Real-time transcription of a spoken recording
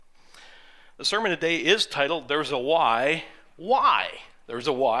The sermon today is titled, There's a Why, Why? There's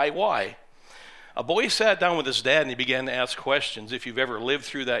a why? A boy sat down with his dad and he began to ask questions. If you've ever lived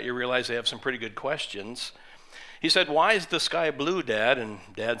through that, you realize they have some pretty good questions. He said, why is the sky blue, Dad? And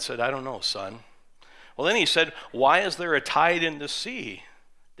Dad said, I don't know, son. Well, then he said, why is there a tide in the sea?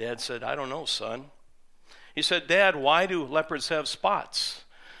 Dad said, I don't know, son. He said, Dad, why do leopards have spots?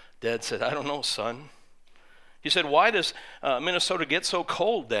 Dad said, I don't know, son. He said, why does Minnesota get so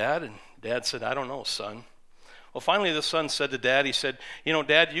cold, Dad? And Dad said, I don't know, son. Well, finally the son said to Dad, he said, you know,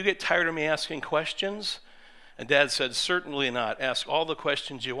 Dad, you get tired of me asking questions? And Dad said, certainly not. Ask all the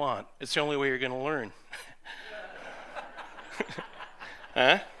questions you want. It's the only way you're going to learn.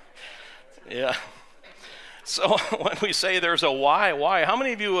 Huh? Yeah. So when we say there's a why, how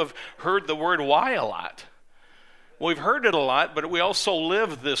many of you have heard the word why a lot? Well, we've heard it a lot, but we also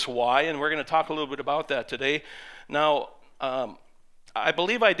live this why, and we're going to talk a little bit about that today. Now, I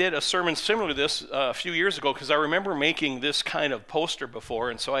believe I did a sermon similar to this a few years ago because I remember making this kind of poster before,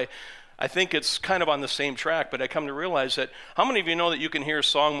 and so I think it's kind of on the same track, but I come to realize that how many of you know that you can hear a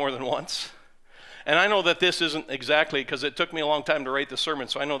song more than once? And I know that this isn't exactly, because it took me a long time to write the sermon,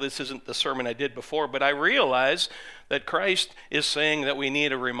 so I know this isn't the sermon I did before, but I realize that Christ is saying that we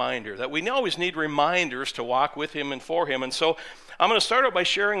need a reminder, that we always need reminders to walk with him and for him. And so I'm going to start out by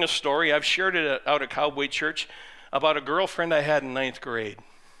sharing a story. I've shared it out at Cowboy Church about a girlfriend I had in 9th grade.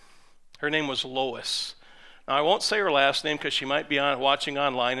 Her name was Lois. Now, I won't say her last name because she might be watching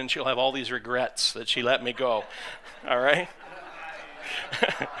online and she'll have all these regrets that she let me go. All right?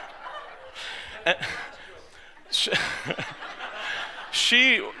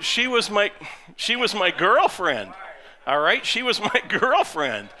 She was my girlfriend. All right? She was my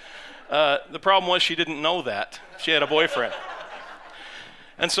girlfriend. The problem was she didn't know that. She had a boyfriend.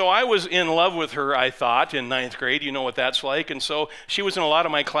 And so I was in love with her, I thought, in 9th grade. You know what that's like. And so she was in a lot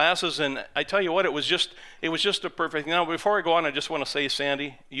of my classes, and I tell you what, it was just a perfect. Now, before I go on, I just want to say,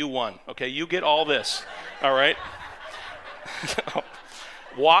 Sandy, you won. Okay, you get all this. All right?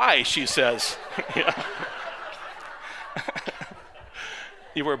 Why, she says. Yeah.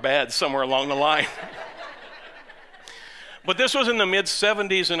 You were bad somewhere along the line. But this was in the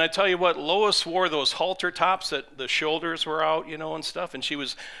mid-'70s, and I tell you what, Lois wore those halter tops that the shoulders were out, you know, and stuff, and she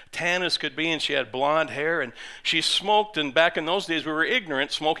was tan as could be, and she had blonde hair, and she smoked, and back in those days we were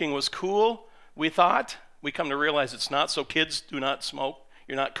ignorant. Smoking was cool, we thought. We come to realize it's not, so kids do not smoke.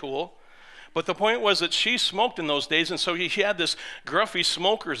 You're not cool. But the point was that she smoked in those days, and so she had this gruffy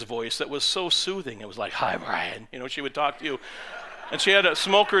smoker's voice that was so soothing. It was like, hi, Brian. You know, she would talk to you. And she had a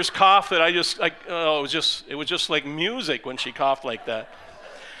smoker's cough that it was just like music when she coughed like that.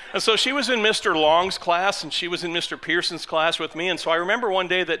 And so she was in Mr. Long's class, and she was in Mr. Pearson's class with me. And so I remember one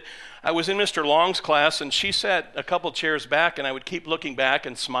day that I was in Mr. Long's class, and she sat a couple chairs back, and I would keep looking back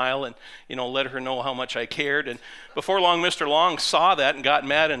and smile and, you know, let her know how much I cared. And before long, Mr. Long saw that and got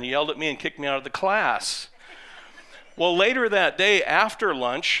mad and yelled at me and kicked me out of the class. Well, later that day, after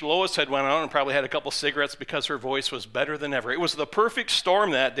lunch, Lois had went out and probably had a couple cigarettes because her voice was better than ever. It was the perfect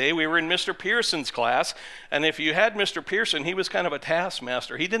storm that day. We were in Mr. Pearson's class, and if you had Mr. Pearson, he was kind of a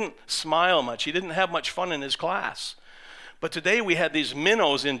taskmaster. He didn't smile much. He didn't have much fun in his class. But today we had these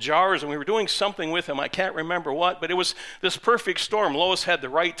minnows in jars, and we were doing something with them. I can't remember what, but it was this perfect storm. Lois had the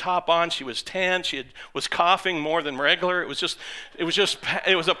right top on. She was tan. She was coughing more than regular. It was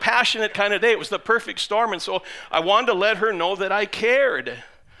a passionate kind of day. It was the perfect storm, and so I wanted to let her know that I cared.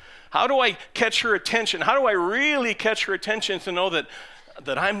 How do I catch her attention? How do I really catch her attention to know that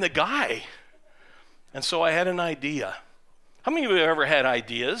I'm the guy? And so I had an idea. How many of you have ever had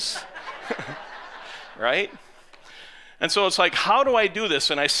ideas? Right? And so it's like, how do I do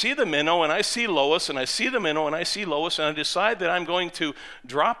this? And I see the minnow, and I see Lois, and I see the minnow, and I see Lois, and I decide that I'm going to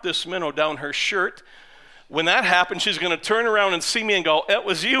drop this minnow down her shirt. When that happens, she's going to turn around and see me and go, it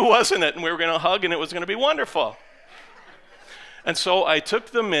was you, wasn't it? And we were going to hug, and it was going to be wonderful. And so I took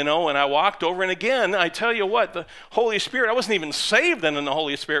the minnow, and I walked over, and again, I tell you what, the Holy Spirit, I wasn't even saved then, and the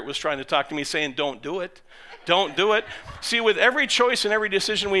Holy Spirit was trying to talk to me saying, don't do it. Don't do it. See, with every choice and every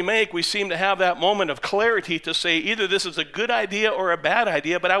decision we make, we seem to have that moment of clarity to say either this is a good idea or a bad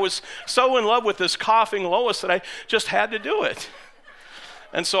idea, but I was so in love with this coughing Lois that I just had to do it.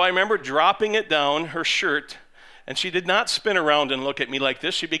 And so I remember dropping it down her shirt, and she did not spin around and look at me like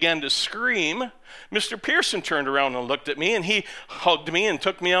this. She began to scream. Mr. Pearson turned around and looked at me, and he hugged me and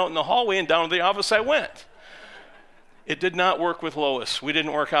took me out in the hallway, and down to the office I went. It did not work with Lois. We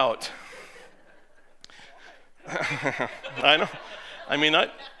didn't work out. I know. I mean,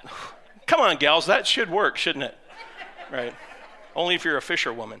 come on, gals, that should work, shouldn't it? Right. Only if you're a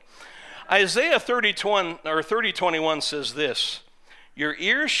fisherwoman. Isaiah 30:21 says this, Your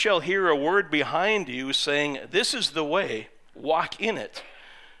ears shall hear a word behind you saying, this is the way, walk in it.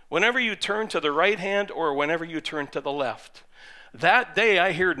 Whenever you turn to the right hand or whenever you turn to the left. That day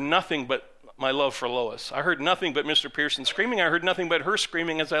I heard nothing but my love for Lois. I heard nothing but Mr. Pearson screaming. I heard nothing but her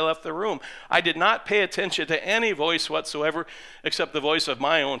screaming as I left the room. I did not pay attention to any voice whatsoever except the voice of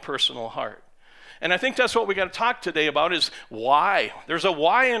my own personal heart. And I think that's what we got to talk today about is why. There's a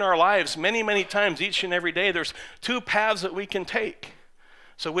why in our lives many, many times each and every day. There's two paths that we can take.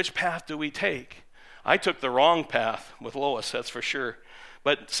 So which path do we take? I took the wrong path with Lois, that's for sure.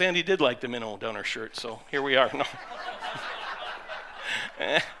 But Sandy did like the minnow down her shirt, so here we are. No.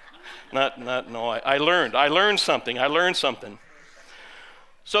 I learned something.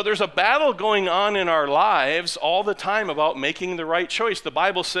 So there's a battle going on in our lives all the time about making the right choice. The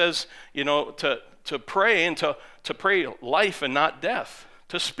Bible says, to pray and to pray life and not death,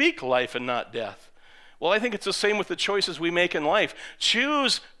 to speak life and not death. Well, I think it's the same with the choices we make in life.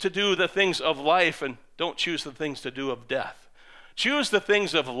 Choose to do the things of life and don't choose the things to do of death. Choose the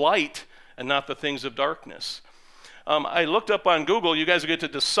things of light and not the things of darkness. I looked up on Google. You guys get to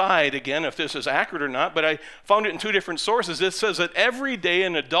decide again if this is accurate or not, but I found it in two different sources. It says that every day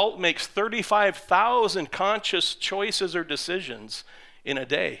an adult makes 35,000 conscious choices or decisions in a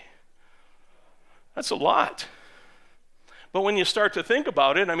day. That's a lot. But when you start to think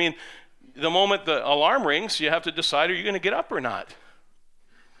about it, the moment the alarm rings, you have to decide, are you going to get up or not?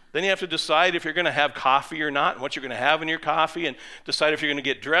 Then you have to decide if you're going to have coffee or not, and what you're going to have in your coffee, and decide if you're going to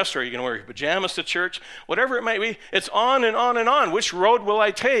get dressed, or are you going to wear your pajamas to church, whatever it might be. It's on and on and on. Which road will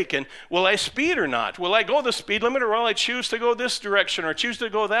I take, and will I speed or not? Will I go the speed limit, or will I choose to go this direction, or choose to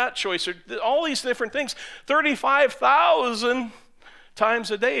go that choice, or all these different things. 35,000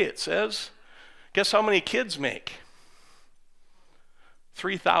 times a day, it says. Guess how many kids make?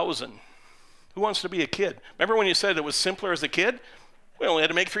 3,000. Who wants to be a kid? Remember when you said it was simpler as a kid? We only had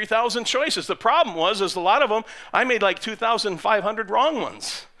to make 3,000 choices. The problem was a lot of them, I made like 2,500 wrong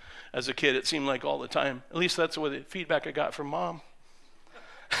ones as a kid, it seemed like all the time. At least that's what the feedback I got from Mom.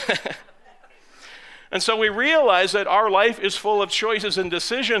 And so we realize that our life is full of choices and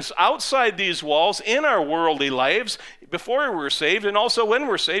decisions outside these walls in our worldly lives before we're saved, and also when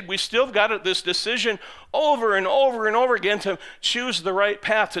we're saved. We still got this decision over and over and over again to choose the right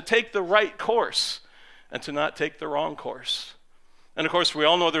path, to take the right course, and to not take the wrong course. And of course, we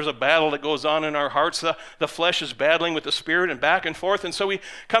all know there's a battle that goes on in our hearts. The flesh is battling with the spirit and back and forth. And so we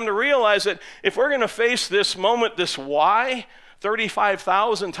come to realize that if we're going to face this moment, this why,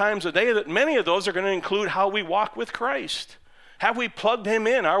 35,000 times a day, that many of those are going to include how we walk with Christ. Have we plugged him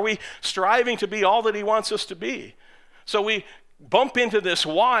in? Are we striving to be all that he wants us to be? So we bump into this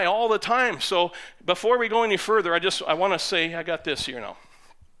why all the time. So before we go any further, I want to say, I got this here now.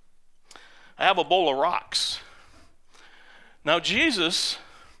 I have a bowl of rocks. Now Jesus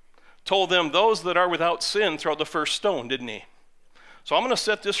told them, those that are without sin throw the first stone, didn't he? So I'm going to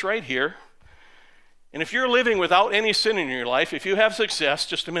set this right here. And if you're living without any sin in your life, if you have success,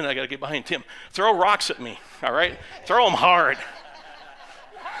 just a minute, I got to get behind Tim. Throw rocks at me, all right? Throw them hard.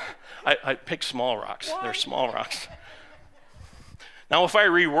 I pick small rocks. What? They're small rocks. Now, if I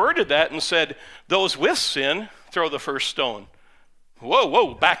reworded that and said, those with sin, throw the first stone.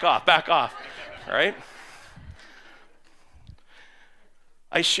 Whoa, back off, all right?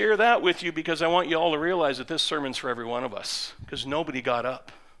 I share that with you because I want you all to realize that this sermon's for every one of us, because nobody got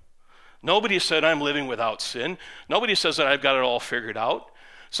up. Nobody said, I'm living without sin. Nobody says that I've got it all figured out.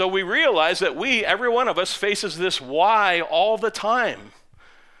 So we realize that every one of us, faces this why all the time.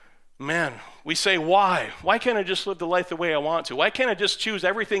 Man, we say, why? Why can't I just live the life the way I want to? Why can't I just choose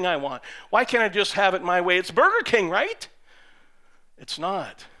everything I want? Why can't I just have it my way? It's Burger King, right? It's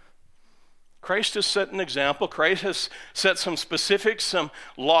not. Christ has set an example. Christ has set some specifics, some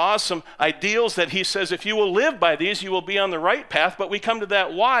laws, some ideals that he says, if you will live by these, you will be on the right path. But we come to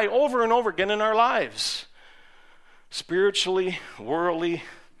that why over and over again in our lives. Spiritually, worldly,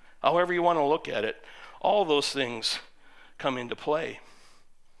 however you want to look at it, all those things come into play.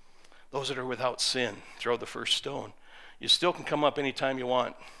 Those that are without sin, throw the first stone. You still can come up anytime you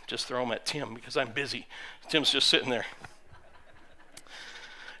want. Just throw them at Tim because I'm busy. Tim's just sitting there.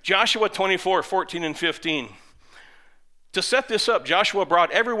 Joshua 24, 14 and 15. To set this up, Joshua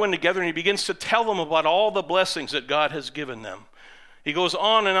brought everyone together and he begins to tell them about all the blessings that God has given them. He goes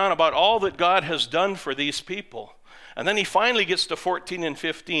on and on about all that God has done for these people. And then he finally gets to 14 and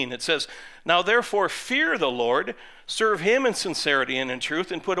 15. It says, now therefore fear the Lord, serve him in sincerity and in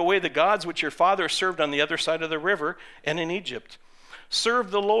truth, and put away the gods which your fathers served on the other side of the river and in Egypt.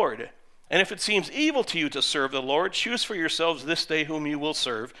 Serve the Lord. And if it seems evil to you to serve the Lord, choose for yourselves this day whom you will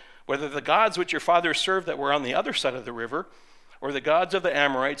serve, whether the gods which your fathers served that were on the other side of the river, or the gods of the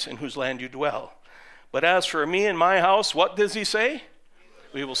Amorites in whose land you dwell. But as for me and my house, what does he say?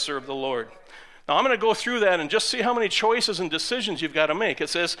 We will serve the Lord. Now I'm going to go through that and just see how many choices and decisions you've got to make. It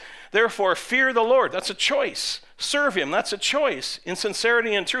says, therefore fear the Lord. That's a choice. Serve him. That's a choice. In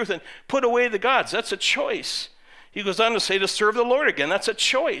sincerity and truth. And put away the gods. That's a choice. He goes on to say to serve the Lord again. That's a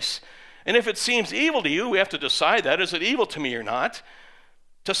choice. And if it seems evil to you, we have to decide that. Is it evil to me or not?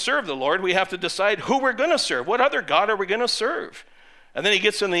 To serve the Lord, we have to decide who we're going to serve. What other God are we going to serve? And then he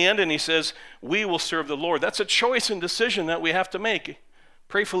gets in the end and he says, we will serve the Lord. That's a choice and decision that we have to make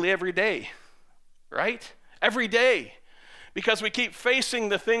prayerfully every day, right? Every day. Because we keep facing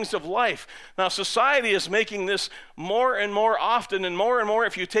the things of life. Now, society is making this more and more often and more.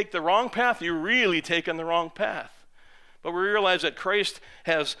 If you take the wrong path, you're really taking the wrong path. But we realize that Christ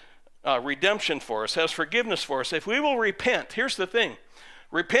has redemption for us, has forgiveness for us. If we will repent, here's the thing.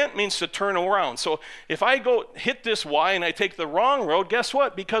 Repent means to turn around. So if I go hit this Y and I take the wrong road, guess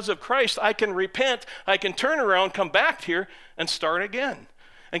what? Because of Christ, I can repent, I can turn around, come back here, and start again.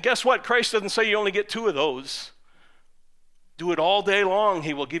 And guess what? Christ doesn't say you only get 2 of those. Do it all day long.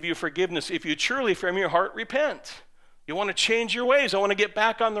 He will give you forgiveness if you truly from your heart repent. You want to change your ways. I want to get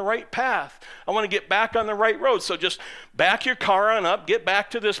back on the right path. I want to get back on the right road. So just back your car on up, get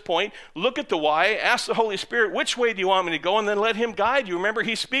back to this point, look at the why, ask the Holy Spirit, which way do you want me to go? And then let him guide you. Remember,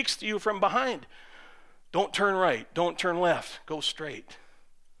 he speaks to you from behind. Don't turn right. Don't turn left. Go straight.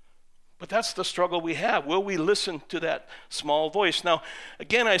 But that's the struggle we have. Will we listen to that small voice? Now,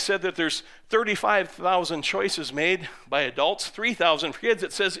 again, I said that there's 35,000 choices made by adults, 3,000 for kids.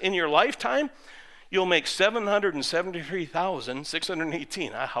 It says in your lifetime, you'll make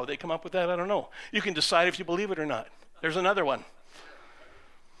 773,618. How they come up with that, I don't know. You can decide if you believe it or not. There's another one.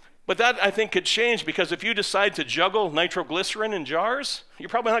 But that, I think, could change because if you decide to juggle nitroglycerin in jars, you're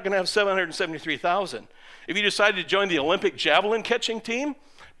probably not going to have 773,000. If you decide to join the Olympic javelin catching team,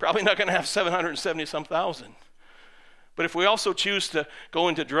 probably not going to have 770-some thousand. But if we also choose to go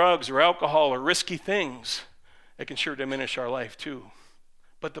into drugs or alcohol or risky things, it can sure diminish our life too.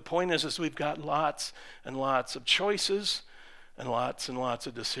 But the point is we've got lots and lots of choices and lots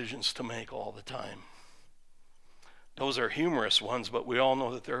of decisions to make all the time. Those are humorous ones, but we all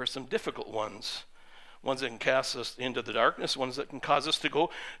know that there are some difficult ones. Ones that can cast us into the darkness, ones that can cause us to go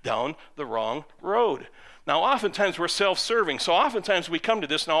down the wrong road. Now, oftentimes we're self-serving, so oftentimes we come to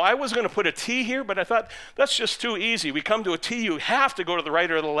this. Now, I was going to put a T here, but I thought that's just too easy. We come to a T, you have to go to the right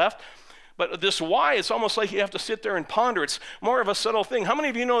or the left. But this Y, it's almost like you have to sit there and ponder. It's more of a subtle thing. How many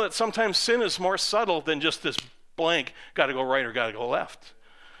of you know that sometimes sin is more subtle than just this blank, got to go right or got to go left?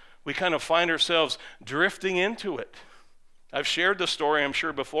 We kind of find ourselves drifting into it. I've shared the story, I'm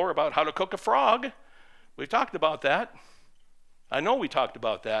sure, before about how to cook a frog. We've talked about that. I know we talked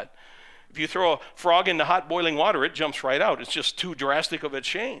about that. If you throw a frog into hot boiling water, it jumps right out. It's just too drastic of a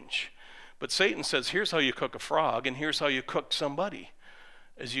change. But Satan says, here's how you cook a frog, and here's how you cook somebody.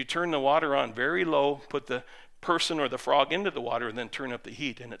 As you turn the water on very low, put the person or the frog into the water, and then turn up the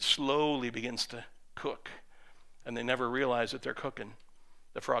heat, and it slowly begins to cook. And they never realize that they're cooking.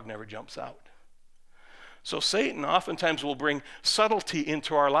 The frog never jumps out. So Satan oftentimes will bring subtlety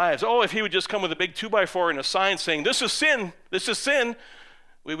into our lives. Oh, if he would just come with a big 2x4 and a sign saying, this is sin,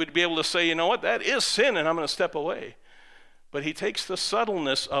 we would be able to say, you know what, that is sin, and I'm going to step away. But he takes the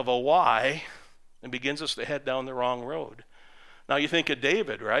subtleness of a why and begins us to head down the wrong road. Now you think of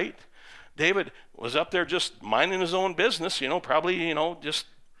David, right? David was up there just minding his own business, probably, just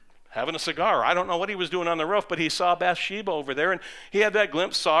having a cigar. I don't know what he was doing on the roof, but he saw Bathsheba over there, and he had that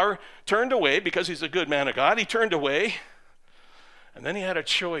glimpse, saw her, turned away because he's a good man of God. He turned away, and then he had a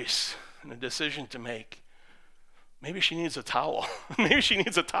choice and a decision to make. Maybe she needs a towel. Maybe she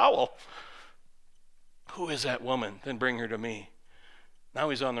needs a towel. Who is that woman? Then bring her to me. Now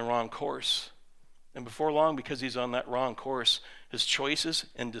he's on the wrong course. And before long, because he's on that wrong course, his choices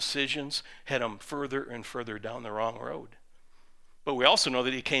and decisions head him further and further down the wrong road. But we also know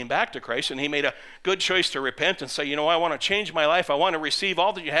that he came back to Christ and he made a good choice to repent and say, I want to change my life. I want to receive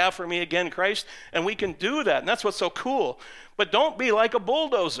all that you have for me again, Christ. And we can do that. And that's what's so cool. But don't be like a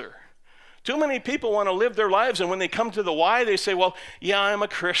bulldozer. Too many people want to live their lives, and when they come to the why, they say, well, yeah, I'm a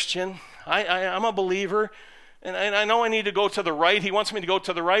Christian. I'm a believer. And I know I need to go to the right. He wants me to go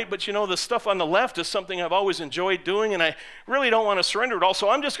to the right, but the stuff on the left is something I've always enjoyed doing, and I really don't want to surrender it all. So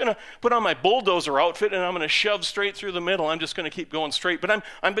I'm just going to put on my bulldozer outfit, and I'm going to shove straight through the middle. I'm just going to keep going straight. But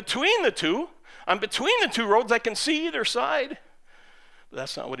I'm between the two. I'm between the two roads. I can see either side. But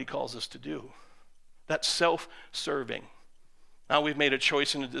that's not what he calls us to do. That's self-serving. Now we've made a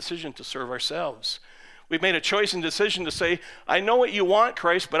choice and a decision to serve ourselves. We've made a choice and decision to say, I know what you want,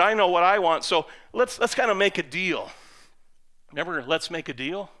 Christ, but I know what I want. So let's kind of make a deal. Remember Let's Make a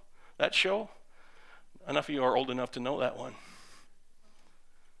Deal, that show? Enough of you are old enough to know that one.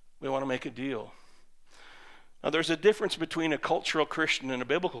 We want to make a deal. Now, there's a difference between a cultural Christian and a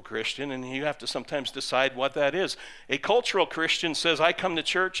biblical Christian, and you have to sometimes decide what that is. A cultural Christian says, I come to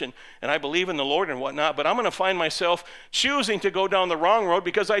church and I believe in the Lord and whatnot, but I'm going to find myself choosing to go down the wrong road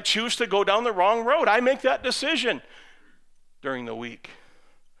because I choose to go down the wrong road. I make that decision during the week.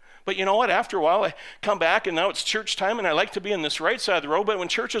 But you know what? After a while, I come back, and now it's church time, and I like to be on this right side of the road, but when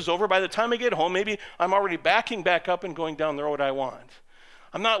church is over, by the time I get home, maybe I'm already backing back up and going down the road I want.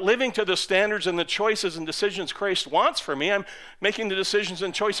 I'm not living to the standards and the choices and decisions Christ wants for me. I'm making the decisions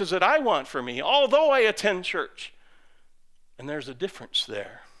and choices that I want for me, although I attend church. And there's a difference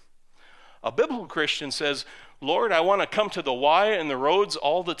there. A biblical Christian says, Lord, I want to come to the Y and the roads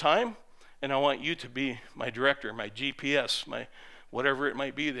all the time, and I want you to be my director, my GPS, my whatever it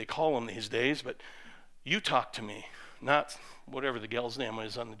might be they call them these days, but you talk to me, not whatever the gal's name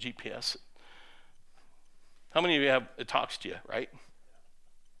is on the GPS. How many of you have, it talks to you, right?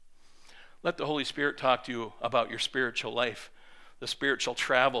 Let the Holy Spirit talk to you about your spiritual life, the spiritual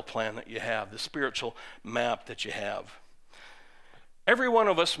travel plan that you have, the spiritual map that you have. Every one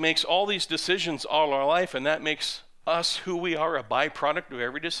of us makes all these decisions all our life, and that makes us who we are, a byproduct of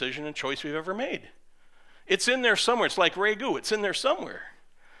every decision and choice we've ever made. It's in there somewhere. It's like ragu. It's in there somewhere.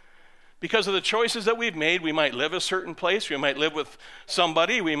 Because of the choices that we've made, we might live a certain place. We might live with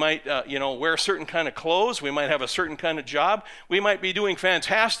somebody. We might, wear a certain kind of clothes. We might have a certain kind of job. We might be doing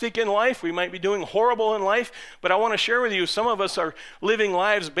fantastic in life. We might be doing horrible in life. But I want to share with you, some of us are living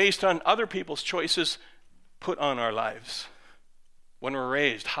lives based on other people's choices put on our lives. When we're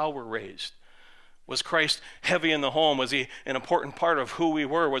raised, how we're raised. Was Christ heavy in the home? Was he an important part of who we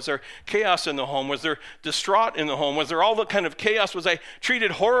were? Was there chaos in the home? Was there distraught in the home? Was there all the kind of chaos? Was I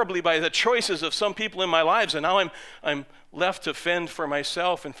treated horribly by the choices of some people in my lives? And now I'm left to fend for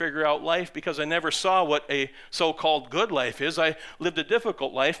myself and figure out life because I never saw what a so-called good life is. I lived a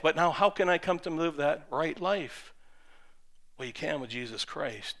difficult life, but now how can I come to live that right life? Well, you can with Jesus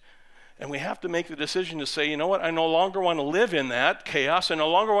Christ. And we have to make the decision to say, you know what, I no longer want to live in that chaos. I no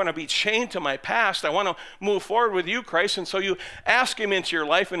longer want to be chained to my past. I want to move forward with you, Christ. And so you ask him into your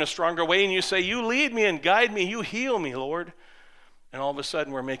life in a stronger way, and you say, you lead me and guide me. You heal me, Lord. And all of a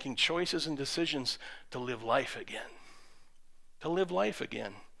sudden, we're making choices and decisions to live life again. To live life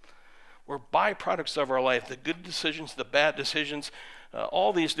again. We're byproducts of our life, the good decisions, the bad decisions,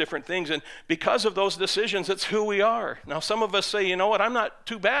 all these different things. And because of those decisions, it's who we are. Now, some of us say, you know what, I'm not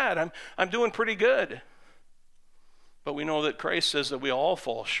too bad. I'm doing pretty good. But we know that Christ says that we all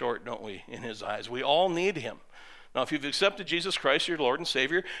fall short, don't we, in his eyes. We all need him. Now, if you've accepted Jesus Christ, your Lord and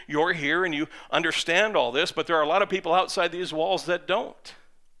Savior, you're here and you understand all this, but there are a lot of people outside these walls that don't.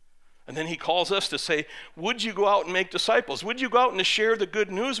 And then he calls us to say, would you go out and make disciples? Would you go out and share the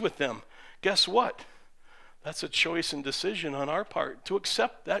good news with them? Guess what? That's a choice and decision on our part to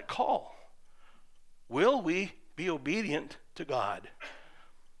accept that call. Will we be obedient to God?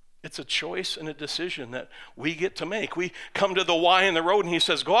 It's a choice and a decision that we get to make. We come to the Y in the road, and he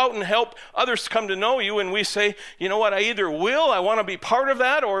says, go out and help others come to know you. And we say, you know what, I either will, I want to be part of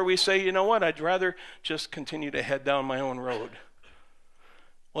that, or we say, you know what, I'd rather just continue to head down my own road.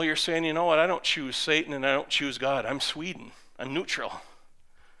 Well, you're saying, you know what, I don't choose Satan and I don't choose God. I'm Sweden. I'm neutral.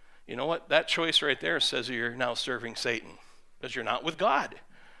 You know what? That choice right there says you're now serving Satan because you're not with God.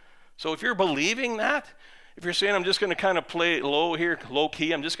 So if you're believing that, if you're saying I'm just going to kind of play low here, low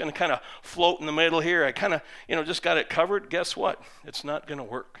key, I'm just going to kind of float in the middle here, I kind of, just got it covered, guess what? It's not going to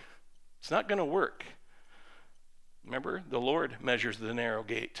work. It's not going to work. Remember, the Lord measures the narrow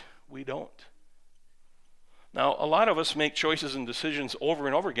gate. We don't. Now, a lot of us make choices and decisions over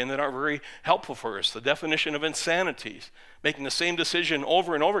and over again that aren't very helpful for us. The definition of insanity is making the same decision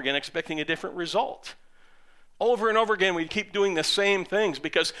over and over again, expecting a different result. Over and over again, we keep doing the same things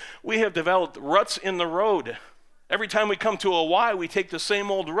because we have developed ruts in the road. Every time we come to a Y, we take the same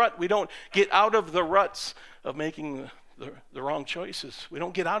old rut. We don't get out of the ruts of making the wrong choices. We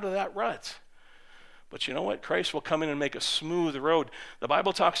don't get out of that rut. But you know what? Christ will come in and make a smooth road. The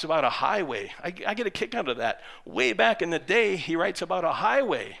Bible talks about a highway. I get a kick out of that. Way back in the day, he writes about a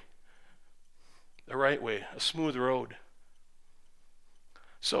highway. The right way, a smooth road.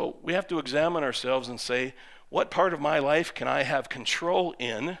 So we have to examine ourselves and say, what part of my life can I have control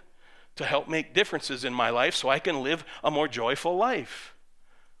in to help make differences in my life so I can live a more joyful life?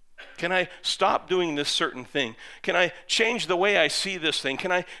 Can I stop doing this certain thing? Can I change the way I see this thing?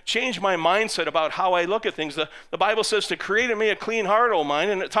 Can I change my mindset about how I look at things? The Bible says to create in me a clean heart, O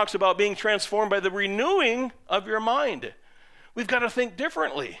mind, and it talks about being transformed by the renewing of your mind. We've got to think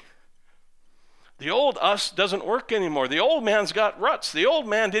differently. The old us doesn't work anymore. The old man's got ruts. The old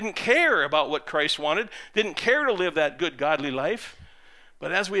man didn't care about what Christ wanted, didn't care to live that good, godly life.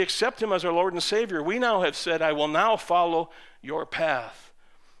 But as we accept him as our Lord and Savior, we now have said, I will now follow your path.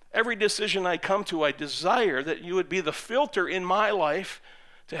 Every decision I come to, I desire that you would be the filter in my life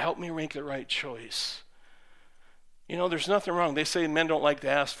to help me make the right choice. You know, there's nothing wrong. They say men don't like to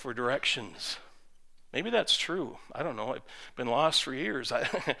ask for directions. Maybe that's true. I don't know. I've been lost for years.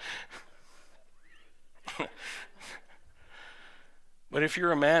 But if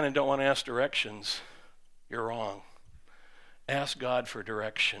you're a man and don't want to ask directions, you're wrong. Ask God for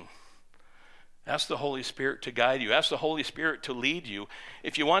direction. Ask the Holy Spirit to guide you. Ask the Holy Spirit to lead you.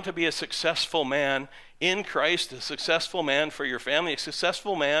 If you want to be a successful man in Christ, a successful man for your family, a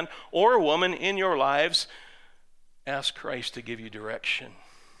successful man or a woman in your lives, ask Christ to give you direction.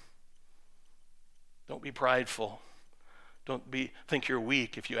 Don't be prideful. Don't think you're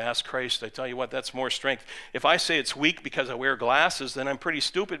weak. If you ask Christ, I tell you what, that's more strength. If I say it's weak because I wear glasses, then I'm pretty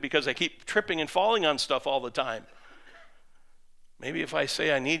stupid because I keep tripping and falling on stuff all the time. Maybe if I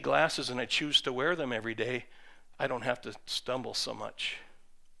say I need glasses and I choose to wear them every day, I don't have to stumble so much.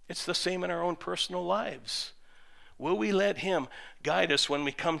 It's the same in our own personal lives. Will we let him guide us when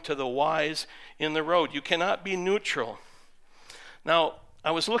we come to the wise in the road? You cannot be neutral. Now,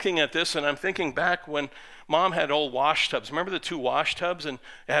 I was looking at this and I'm thinking back when Mom had old wash tubs. Remember the two wash tubs? And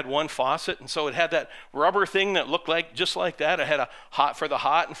it had one faucet, and so it had that rubber thing that looked like just like that. It had a hot for the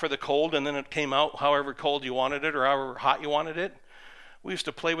hot and for the cold, and then it came out however cold you wanted it or however hot you wanted it. We used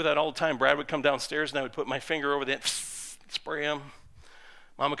to play with that all the time. Brad would come downstairs and I would put my finger over there, spray him.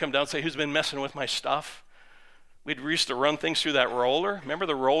 Mom would come down and say, who's been messing with my stuff? We used to run things through that roller. Remember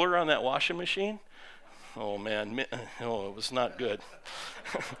the roller on that washing machine? Oh man, it was not good.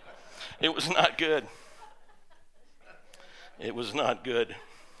 It was not good. It was not good.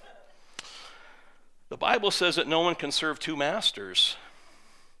 The Bible says that no one can serve two masters.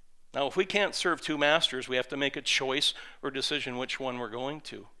 Now, if we can't serve two masters, we have to make a choice or decision which one we're going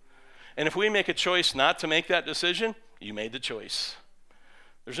to. And if we make a choice not to make that decision, you made the choice.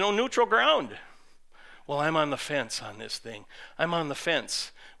 There's no neutral ground. Well, I'm on the fence on this thing. I'm on the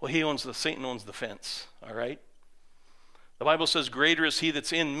fence. Well, Satan owns the fence, all right? The Bible says, greater is he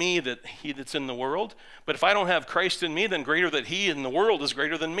that's in me than he that's in the world. But if I don't have Christ in me, then greater that he in the world is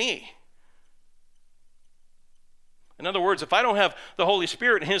greater than me. In other words, if I don't have the Holy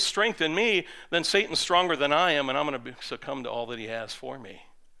Spirit and his strength in me, then Satan's stronger than I am, and I'm going to succumb to all that he has for me.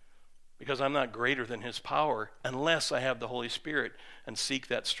 Because I'm not greater than his power unless I have the Holy Spirit and seek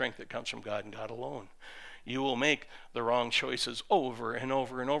that strength that comes from God and God alone. You will make the wrong choices over and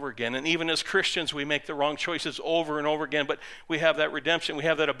over and over again. And even as Christians, we make the wrong choices over and over again, but we have that redemption. We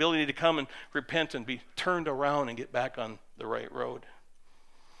have that ability to come and repent and be turned around and get back on the right road.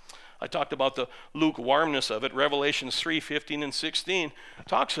 I talked about the lukewarmness of it. Revelation 3:15 and 16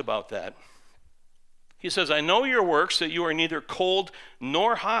 talks about that. He says, I know your works, that you are neither cold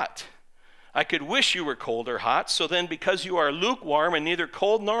nor hot. I could wish you were cold or hot, so then because you are lukewarm and neither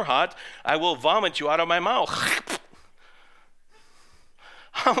cold nor hot, I will vomit you out of my mouth.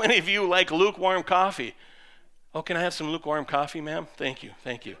 How many of you like lukewarm coffee? Oh, can I have some lukewarm coffee, ma'am? Thank you,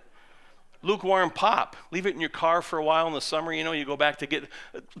 thank you. Lukewarm pop. Leave it in your car for a while in the summer. You know, you go back to get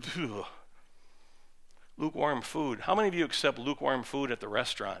lukewarm food. How many of you accept lukewarm food at the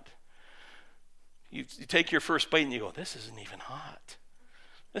restaurant? You take your first bite and you go, this isn't even hot.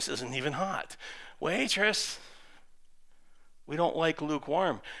 This isn't even hot. Waitress, we don't like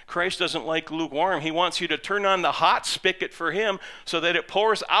lukewarm. Christ doesn't like lukewarm. He wants you to turn on the hot spigot for him so that it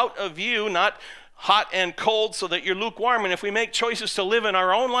pours out of you, not hot and cold so that you're lukewarm. And if we make choices to live in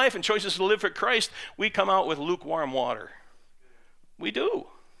our own life and choices to live for Christ, we come out with lukewarm water. We do.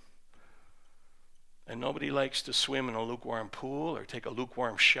 And nobody likes to swim in a lukewarm pool or take a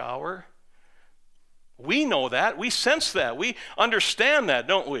lukewarm shower. We know that. We sense that. We understand that,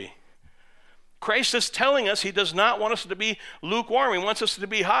 don't we? Christ is telling us he does not want us to be lukewarm. He wants us to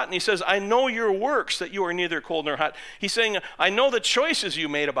be hot. And he says, I know your works, that you are neither cold nor hot. He's saying, I know the choices you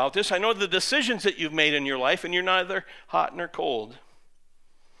made about this. I know the decisions that you've made in your life, and you're neither hot nor cold.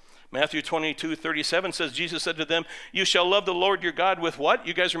 Matthew 22:37 says, Jesus said to them, you shall love the Lord your God with what?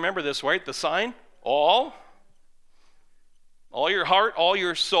 You guys remember this, right? The sign? All your heart, all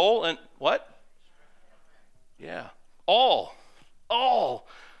your soul, and what? Yeah. All. Oh,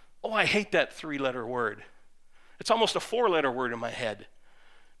 I hate that 3-letter word. It's almost a 4-letter word in my head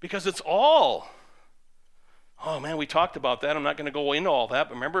because it's all. Oh man, we talked about that. I'm not going to go into all that.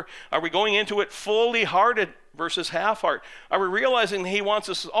 But remember, are we going into it fully hearted versus half heart? Are we realizing that he wants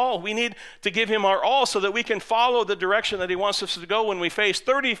us all? We need to give him our all so that we can follow the direction that he wants us to go when we face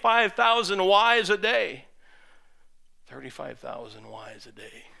 35,000 whys a day. 35,000 whys a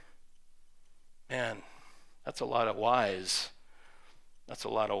day. Man, that's a lot of whys. That's a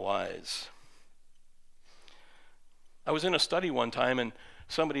lot of whys. I was in a study one time and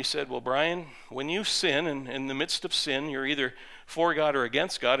somebody said, well, Brian, when you sin, and in the midst of sin, you're either for God or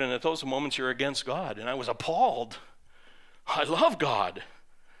against God, and at those moments you're against God. And I was appalled. I love God.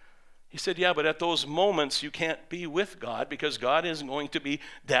 He said, yeah, but at those moments you can't be with God because God isn't going to be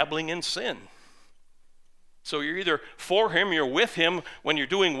dabbling in sin. So you're either for him, you're with him when you're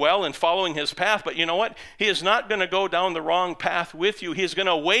doing well and following his path, but you know what? He is not going to go down the wrong path with you. He's going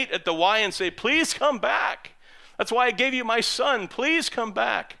to wait at the why and say, please come back. That's why I gave you my son. Please come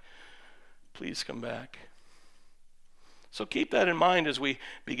back. Please come back. So keep that in mind as we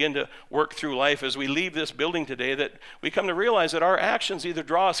begin to work through life, as we leave this building today, that we come to realize that our actions either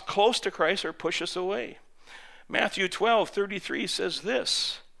draw us close to Christ or push us away. Matthew 12:33 says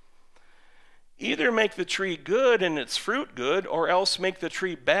this, either make the tree good and its fruit good, or else make the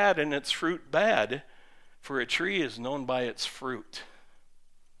tree bad and its fruit bad, for a tree is known by its fruit.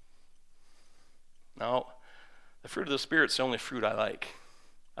 Now, the fruit of the Spirit's the only fruit I like.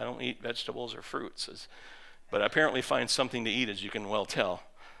 I don't eat vegetables or fruits, but I apparently find something to eat, as you can well tell.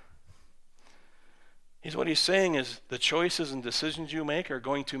 What he's saying is the choices and decisions you make are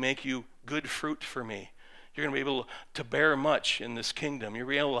going to make you good fruit for me. You're going to be able to bear much in this kingdom. You're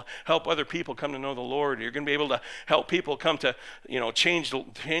going to be able to help other people come to know the Lord. You're going to be able to help people come to,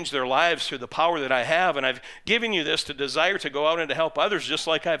 change their lives through the power that I have. And I've given you this to desire to go out and to help others just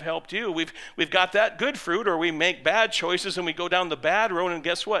like I've helped you. We've got that good fruit, or we make bad choices and we go down the bad road, and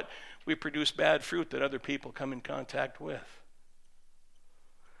guess what? We produce bad fruit that other people come in contact with.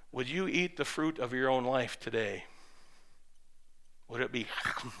 Would you eat the fruit of your own life today? Would it be,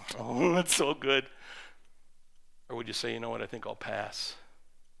 oh, that's so good? Or would you say, you know what, I think I'll pass.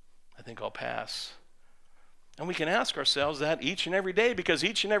 I think I'll pass. And we can ask ourselves that each and every day, because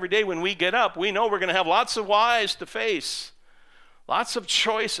each and every day when we get up, we know we're going to have lots of whys to face, lots of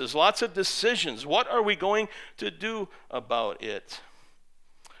choices, lots of decisions. What are we going to do about it?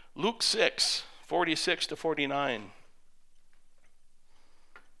 Luke 6:46-49.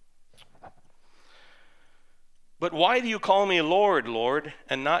 But why do you call me Lord, Lord,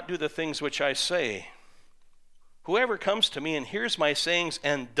 and not do the things which I say? Whoever comes to me and hears my sayings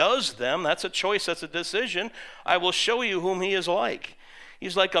and does them, that's a choice, that's a decision, I will show you whom he is like.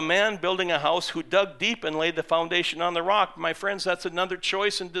 He's like a man building a house who dug deep and laid the foundation on the rock. My friends, that's another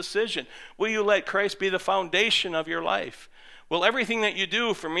choice and decision. Will you let Christ be the foundation of your life? Will everything that you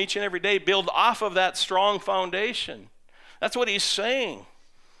do from each and every day build off of that strong foundation? That's what he's saying.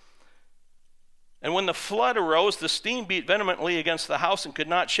 And when the flood arose, the steam beat vehemently against the house and could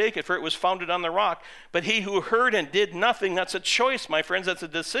not shake it, for it was founded on the rock. But he who heard and did nothing, that's a choice, my friends, that's a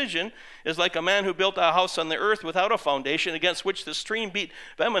decision, is like a man who built a house on the earth without a foundation, against which the stream beat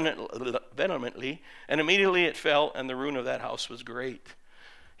vehemently, and immediately it fell, and the ruin of that house was great.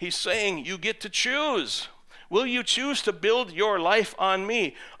 He's saying, you get to choose. Will you choose to build your life on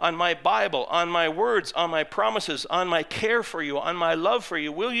me, on my Bible, on my words, on my promises, on my care for you, on my love for you?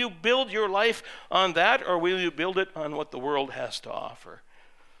 Will you build your life on that, or will you build it on what the world has to offer?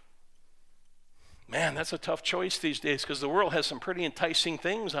 Man, that's a tough choice these days, because the world has some pretty enticing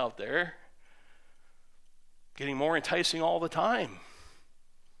things out there. Getting more enticing all the time.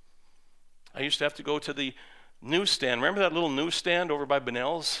 I used to have to go to the newsstand. Remember that little newsstand over by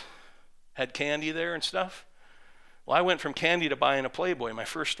Bunnell's? Had candy there and stuff? Well, I went from candy to buying a Playboy, my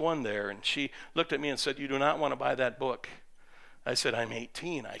first one there, and she looked at me and said, you do not want to buy that book. I said, I'm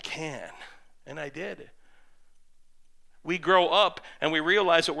 18, I can. And I did. We grow up and we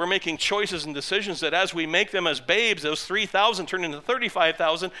realize that we're making choices and decisions that as we make them as babes, those 3,000 turn into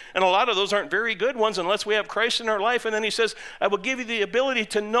 35,000, and a lot of those aren't very good ones unless we have Christ in our life. And then he says, I will give you the ability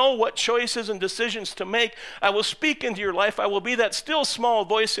to know what choices and decisions to make. I will speak into your life. I will be that still small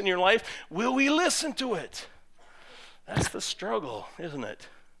voice in your life. Will we listen to it? That's the struggle, isn't it?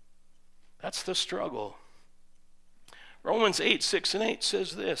 That's the struggle. Romans 8:6-8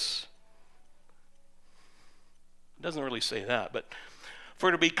 says this. It doesn't really say that, but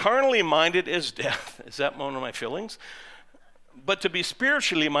for to be carnally minded is death. Is that one of my feelings? But to be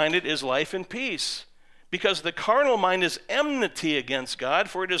spiritually minded is life and peace. Because the carnal mind is enmity against God,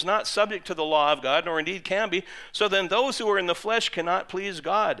 for it is not subject to the law of God, nor indeed can be. So then those who are in the flesh cannot please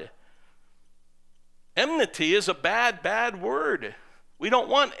God. Enmity is a bad, bad word. We don't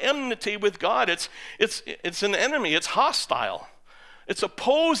want enmity with God. It's an enemy. It's hostile. It's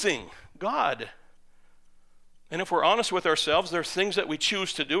opposing God. And if we're honest with ourselves, there's things that we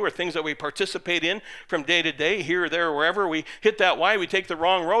choose to do or things that we participate in from day to day, here or there, wherever we hit that Y, we take the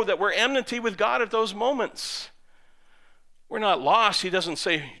wrong road, that we're enmity with God at those moments. We're not lost. He doesn't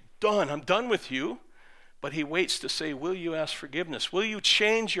say, done, I'm done with you. But he waits to say, will you ask forgiveness? Will you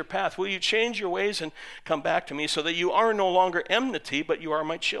change your path? Will you change your ways and come back to me so that you are no longer enmity, but you are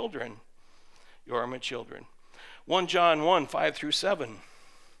my children? You are my children. 1 John 1, 5 through 7.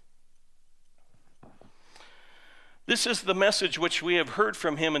 This is the message which we have heard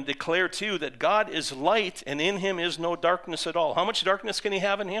from him and declare to you, that God is light and in him is no darkness at all. How much darkness can he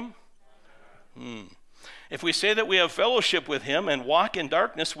have in him? If we say that we have fellowship with him and walk in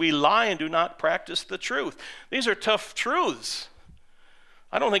darkness, we lie and do not practice the truth. These are tough truths.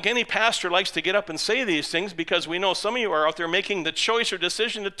 I don't think any pastor likes to get up and say these things, because we know some of you are out there making the choice or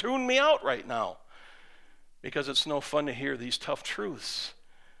decision to tune me out right now, because it's no fun to hear these tough truths.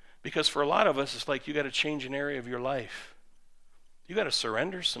 Because for a lot of us, it's like you got to change an area of your life. You got to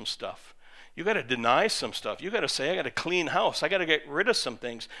surrender some stuff. You got to deny some stuff. You got to say, I got to clean house. I got to get rid of some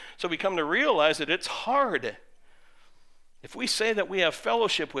things. So we come to realize that it's hard. If we say that we have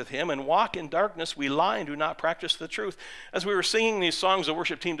fellowship with him and walk in darkness, we lie and do not practice the truth. As we were singing these songs, the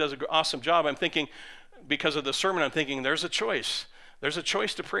worship team does an awesome job. I'm thinking, because of the sermon, I'm thinking there's a choice. There's a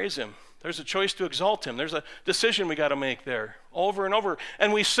choice to praise him. There's a choice to exalt him. There's a decision we got to make there over and over.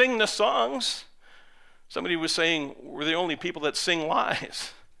 And we sing the songs. Somebody was saying we're the only people that sing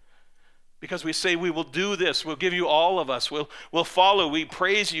lies. Because we say we will do this, we'll give you all of us, we'll follow, we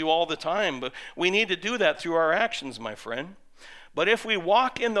praise you all the time. But we need to do that through our actions, my friend. But if we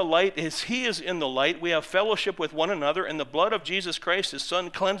walk in the light as he is in the light, we have fellowship with one another, and the blood of Jesus Christ, his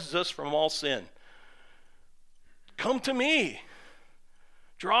son, cleanses us from all sin. Come to me.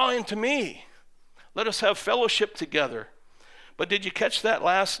 Draw into me. Let us have fellowship together. But did you catch that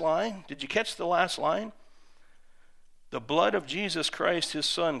last line? Did you catch the last line? The blood of Jesus Christ, his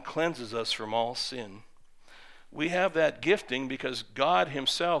son, cleanses us from all sin. We have that gifting because God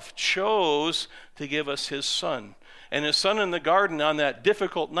himself chose to give us his son. And his son in the garden on that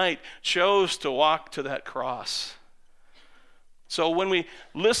difficult night chose to walk to that cross. So when we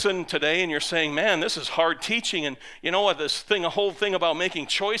listen today and you're saying, man, this is hard teaching, and you know what, a whole thing about making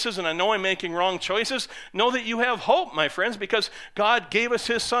choices, and I know I'm making wrong choices, know that you have hope, my friends, because God gave us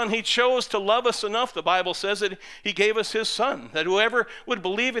his son. He chose to love us enough, the Bible says, that he gave us his son, that whoever would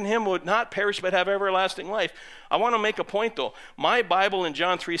believe in him would not perish but have everlasting life. I want to make a point, though. My Bible in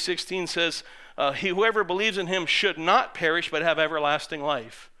John 3:16 says, whoever believes in him should not perish but have everlasting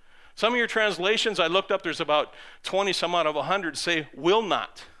life. Some of your translations, I looked up, there's about 20 some out of 100 say will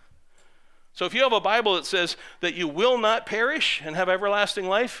not. So if you have a Bible that says that you will not perish and have everlasting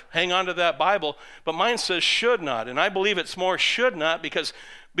life, hang on to that Bible. But mine says should not, and I believe it's more should not, because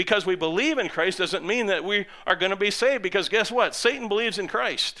we believe in Christ doesn't mean that we are going to be saved, because guess what? Satan believes in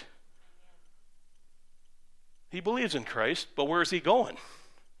Christ. He believes in Christ, but where is he going?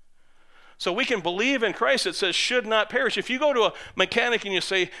 So we can believe in Christ. It says should not perish. If you go to a mechanic and you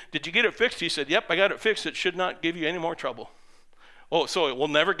say, did you get it fixed? He said, yep, I got it fixed. It should not give you any more trouble. Oh, so it will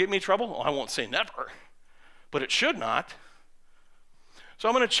never give me trouble? Oh, I won't say never, but it should not. So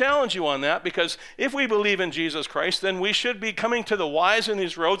I'm going to challenge you on that, because if we believe in Jesus Christ, then we should be coming to the wise in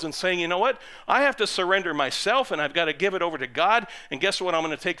these roads and saying, you know what? I have to surrender myself, and I've got to give it over to God. And guess what? I'm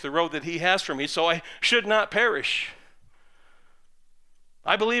going to take the road that he has for me, so I should not perish.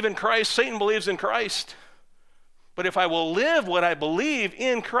 I believe in Christ. Satan believes in Christ. But if I will live what I believe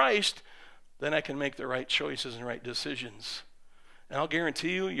in Christ, then I can make the right choices and right decisions. And I'll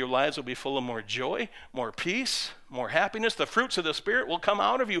guarantee you, your lives will be full of more joy, more peace, more happiness. The fruits of the Spirit will come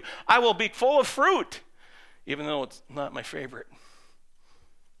out of you. I will be full of fruit, even though it's not my favorite.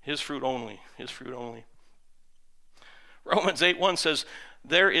 His fruit only. His fruit only. Romans 8:1 says,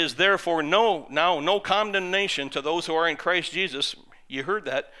 there is therefore no condemnation to those who are in Christ Jesus. You heard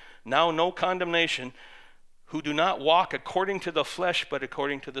that. Now no condemnation, who do not walk according to the flesh, but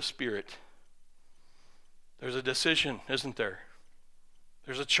according to the Spirit. There's a decision, isn't there?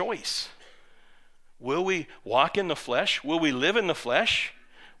 There's a choice. Will we walk in the flesh? Will we live in the flesh?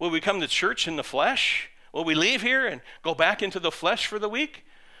 Will we come to church in the flesh? Will we leave here and go back into the flesh for the week?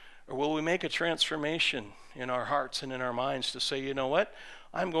 Or will we make a transformation in our hearts and in our minds to say, you know what?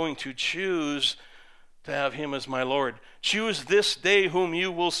 I'm going to choose to have him as my Lord. Choose this day whom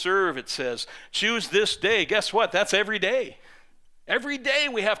you will serve, it says. Choose this day. Guess what? That's every day. Every day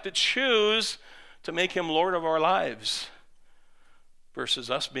we have to choose to make him Lord of our lives versus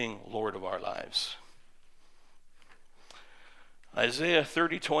us being Lord of our lives. Isaiah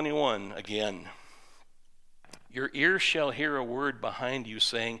 30:21 again. Your ears shall hear a word behind you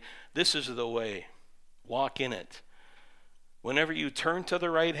saying, this is the way, walk in it. Whenever you turn to the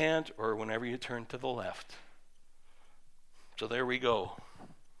right hand or whenever you turn to the left. So there we go.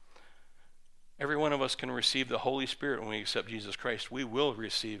 Every one of us can receive the Holy Spirit when we accept Jesus Christ. We will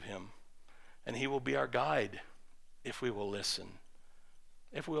receive him. And he will be our guide if we will listen.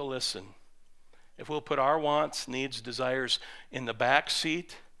 If we'll listen. If we'll put our wants, needs, desires in the back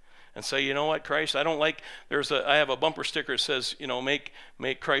seat and say, you know what, Christ, I don't like, I have a bumper sticker that says, make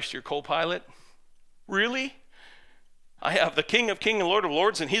Christ your co-pilot. Really? I have the King of Kings and Lord of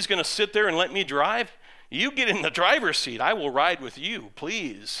Lords, and he's going to sit there and let me drive? You get in the driver's seat. I will ride with you,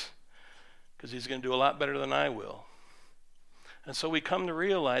 please. Because he's going to do a lot better than I will. And so we come to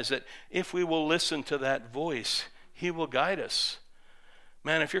realize that if we will listen to that voice, he will guide us.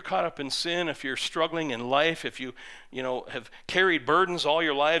 Man, if you're caught up in sin, if you're struggling in life, if you have carried burdens all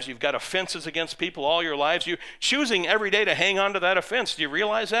your lives, you've got offenses against people all your lives, you're choosing every day to hang on to that offense. Do you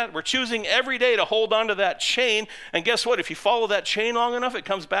realize that? We're choosing every day to hold on to that chain. And guess what? If you follow that chain long enough, it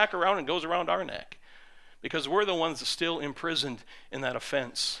comes back around and goes around our neck. Because we're the ones that are still imprisoned in that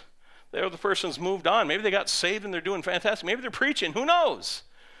offense. The other person's moved on. Maybe they got saved and they're doing fantastic. Maybe they're preaching. Who knows?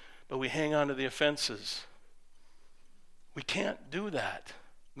 But we hang on to the offenses. We can't do that.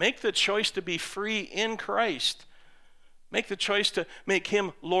 Make the choice to be free in Christ. Make the choice to make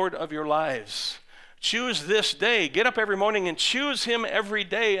him Lord of your lives. Choose this day. Get up every morning and choose him every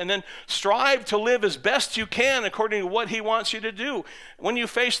day, and then strive to live as best you can according to what he wants you to do. When you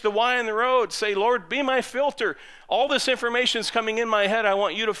face the why in the road, say, Lord, be my filter. All this information is coming in my head. I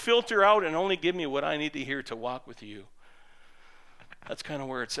want you to filter out and only give me what I need to hear to walk with you. That's kind of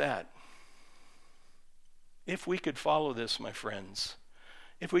where it's at. If we could follow this, my friends,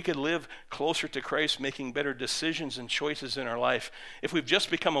 if we could live closer to Christ, making better decisions and choices in our life, if we've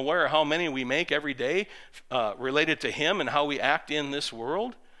just become aware of how many we make every day related to him and how we act in this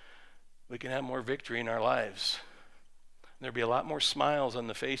world, we can have more victory in our lives. There'll be a lot more smiles on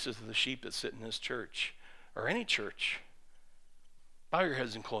the faces of the sheep that sit in this church, or any church. Bow your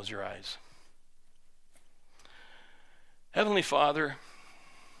heads and close your eyes. Heavenly Father,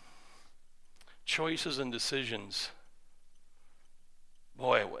 choices and decisions.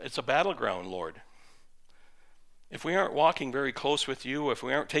 Boy, it's a battleground, Lord. If we aren't walking very close with you, if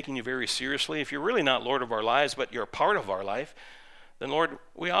we aren't taking you very seriously, if you're really not Lord of our lives, but you're a part of our life, then Lord,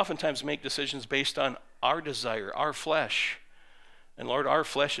 we oftentimes make decisions based on our desire, our flesh. And Lord, our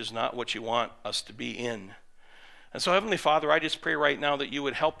flesh is not what you want us to be in. And so, Heavenly Father, I just pray right now that you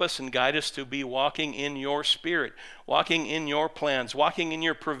would help us and guide us to be walking in your spirit, walking in your plans, walking in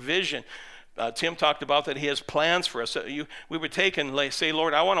your provision. Tim talked about that he has plans for us. We would take and say,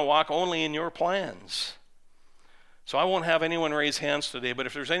 Lord, I want to walk only in your plans. So I won't have anyone raise hands today, but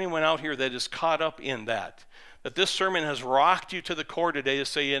if there's anyone out here that is caught up in that this sermon has rocked you to the core today to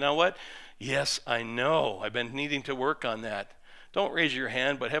say, you know what? Yes, I know. I've been needing to work on that. Don't raise your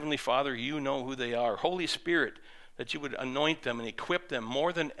hand, but Heavenly Father, you know who they are. Holy Spirit, that you would anoint them and equip them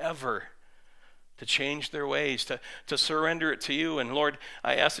more than ever to change their ways, to surrender it to you. And Lord,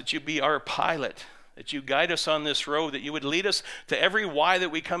 I ask that you be our pilot, that you guide us on this road, that you would lead us to every why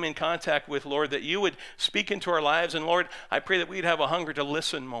that we come in contact with, Lord, that you would speak into our lives. And Lord, I pray that we'd have a hunger to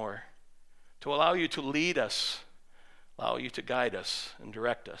listen more, to allow you to lead us, allow you to guide us and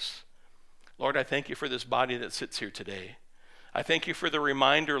direct us. Lord, I thank you for this body that sits here today. I thank you for the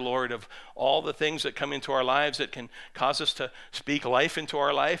reminder, Lord, of all the things that come into our lives that can cause us to speak life into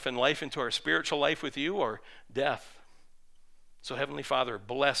our life and life into our spiritual life with you, or death. So, Heavenly Father,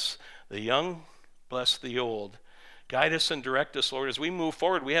 bless the young, bless the old. Guide us and direct us, Lord, as we move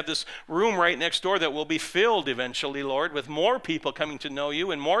forward. We have this room right next door that will be filled eventually, Lord, with more people coming to know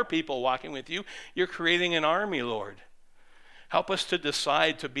you and more people walking with you. You're creating an army, Lord. Help us to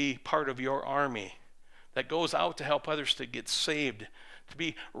decide to be part of your army that goes out to help others to get saved, to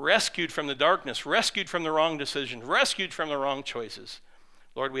be rescued from the darkness, rescued from the wrong decisions, rescued from the wrong choices.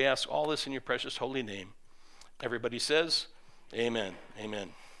 Lord, we ask all this in your precious holy name. Everybody says, amen, amen.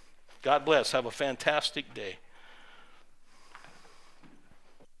 God bless. Have a fantastic day.